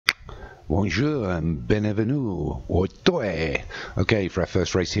Bonjour and bienvenue, Oitoe. Okay, for our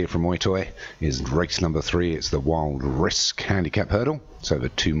first race here from Oitoe is race number 3. It's the Wild Risk Handicap Hurdle. It's over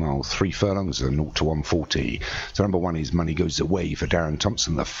 2 miles, 3 furlongs, and 0 to 140. So number 1 is Money Goes Away for Darren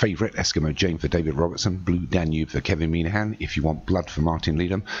Thompson, the favourite. Eskimo Jane for David Robertson. Blue Danube for Kevin Minahan. If You Want Blood for Martin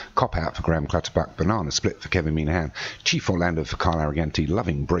Leadham. Cop Out for Graham Clutterbuck. Banana Split for Kevin Minahan. Chief Orlando for Carl Arroganti.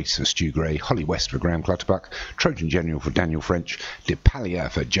 Loving Brace for Stu Gray. Holly West for Graham Clutterbuck. Trojan General for Daniel French.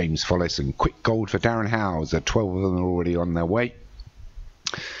 Depalia for James Follis. And Quick Gold for Darren Howes. 12 of them are already on their way.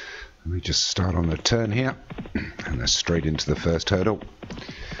 We just start on the turn here, and they're straight into the first hurdle.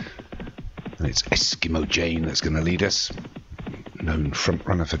 And it's Eskimo Jane that's going to lead us. Known front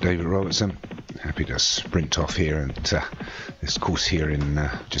runner for David Robertson. Happy to sprint off here and this course here in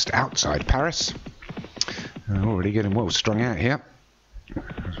just outside Paris. And already getting well strung out here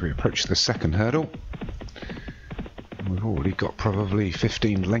as we approach the second hurdle. We've already got probably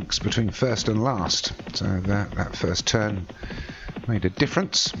 15 lengths between first and last, so that first turn made a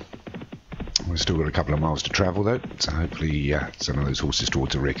difference. We've still got a couple of miles to travel though, so hopefully some of those horses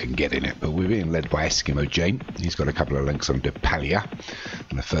towards the rear can get in it. But we're being led by Eskimo Jane. He's got a couple of lengths on Depalia,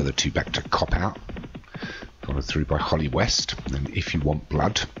 and a further 2 back to Cop Out, followed through by Holly West, and If You Want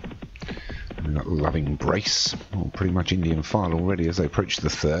Blood. And we've got Loving Brace, pretty much Indian file already as they approach the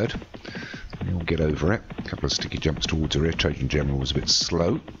third. They'll get over it. A couple of sticky jumps towards the rear. Trojan General was a bit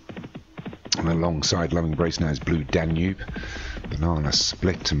slow. And alongside Loving Brace now is Blue Danube, Banana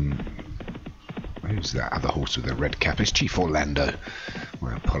Split, and who's that other horse with the red cap? It's Chief Orlando.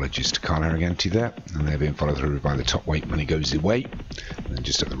 My apologies to Carl Arroganti there. And they're being followed through by the top weight Money Goes Away. And then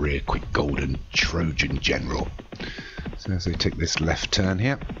just at the rear, Quick Golden Trojan General. So as they take this left turn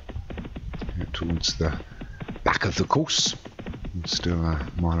here, towards the back of the course, still a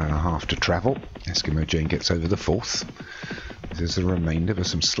mile and a half to travel. Eskimo Jane gets over the fourth. There's the remainder with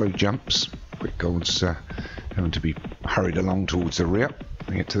some slow jumps. Quick Gold's having to be hurried along towards the rear.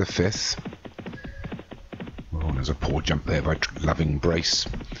 They get to the fifth. Oh, there's a poor jump there by Loving Brace.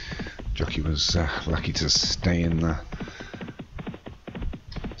 Jockey was lucky to stay in the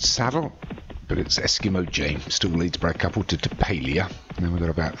saddle, but it's Eskimo Jane. Still leads by a couple to Depalia. And then we've got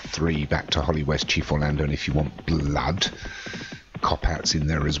about 3 back to Holly West, Chief Orlando, and If You Want Blood. Cop Out's in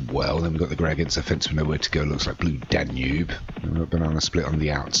there as well. Then we've got the grey against the fence with nowhere to go. Looks like Blue Danube. Then we've got Banana Split on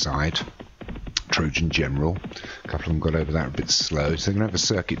the outside. Trojan General. A couple of them got over that a bit slow. So they're going to have a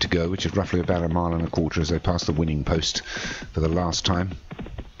circuit to go, which is roughly about 1.25 miles as they pass the winning post for the last time.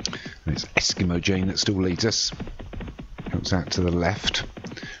 And it's Eskimo Jane that still leads us. Comes out to the left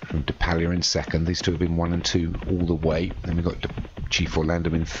from Depalia in second. These two have been 1 and 2 all the way. Then we've got Chief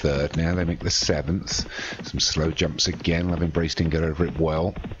Orlando in third now. They make the 7th. Some slow jumps again. Loving Brace didn't get over it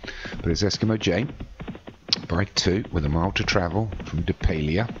well. But it's Eskimo Jane by 2 with 1 mile to travel from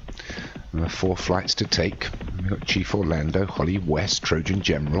Depalia. And there are 4 flights to take. And we've got Chief Orlando, Holly West, Trojan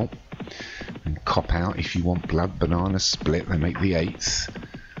General, and Cop Out, If You Want Blood, Banana Split. They make the 8th.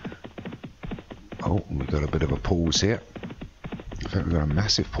 Oh, we've got a bit of a pause here. In fact, we've got a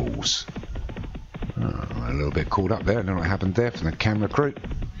massive pause. Oh, a little bit caught up there. I don't know what happened there from the camera crew.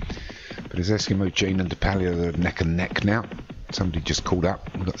 But it's Eskimo Jane and Depalia that are neck and neck now. Somebody just called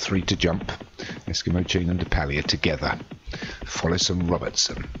up. We've got 3 to jump. Eskimo Jane and Depalia together. Follis and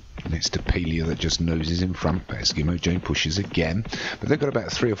Robertson. And it's Depalia that just noses in front. Eskimo Jane pushes again. But they've got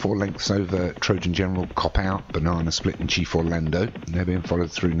about 3 or 4 lengths over Trojan General, Cop Out, Banana Split, and Chief Orlando. And they're being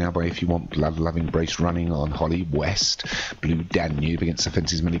followed through now by If You Want Blood, Loving Brace running on Holly West. Blue Danube against the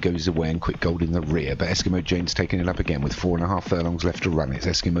fences. Money Goes Away, and Quick Gold in the rear. But Eskimo Jane's taking it up again with 4.5 furlongs left to run. It's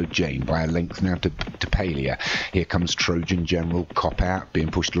Eskimo Jane by a length now to Depalia. Here comes Trojan General, Cop Out. Being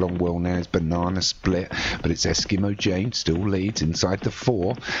pushed along well now is Banana Split. But it's Eskimo Jane still leads inside the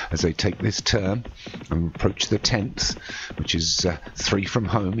 4 as they take this turn and approach the 10th, which is 3 from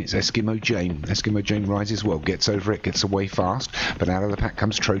home. It's Eskimo Jane. Eskimo Jane rises well, gets over it, gets away fast, but out of the pack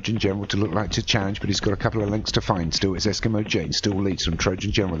comes Trojan General to look like to challenge, but he's got a couple of lengths to find still. It's Eskimo Jane still leads from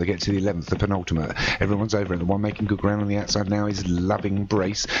Trojan General. They get to the 11th, the penultimate. Everyone's over it. The one making good ground on the outside now is Loving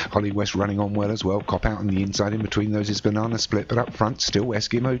Brace. Holly West running on well as well. Cop Out on the inside. In between those is Banana Split, but up front still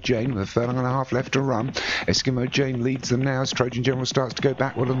Eskimo Jane with 1.5 furlongs left to run. Eskimo Jane leads them now as Trojan General starts to go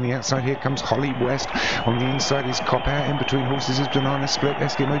backward on the outside. Here comes Holly West. On the inside is Cop Out. In between horses is Banana Split.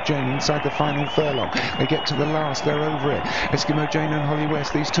 Eskimo Jane inside the final furlong. They get to the last. They're over it. Eskimo Jane and Holly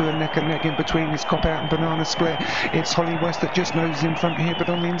West. These two are neck and neck. In between is Cop Out and Banana Split. It's Holly West that just noses in front here, but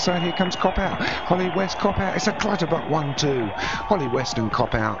on the inside here comes Cop Out. Holly West, Cop Out. It's a Clutterbuck 1-2. Holly West and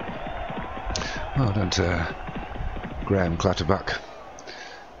Cop Out. Well done to Graham Clutterbuck.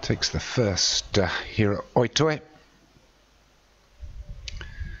 Takes the first here at Oitoe.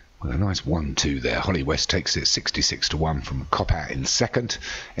 With a nice 1-2 there. Holly West takes it 66-1 from Cop Out in second.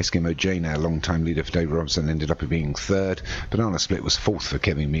 Eskimo Jane, our long-time leader for Dave Robson, ended up being third. Banana Split was fourth for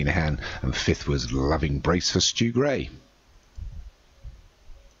Kevin Minahan, and fifth was Loving Brace for Stu Gray.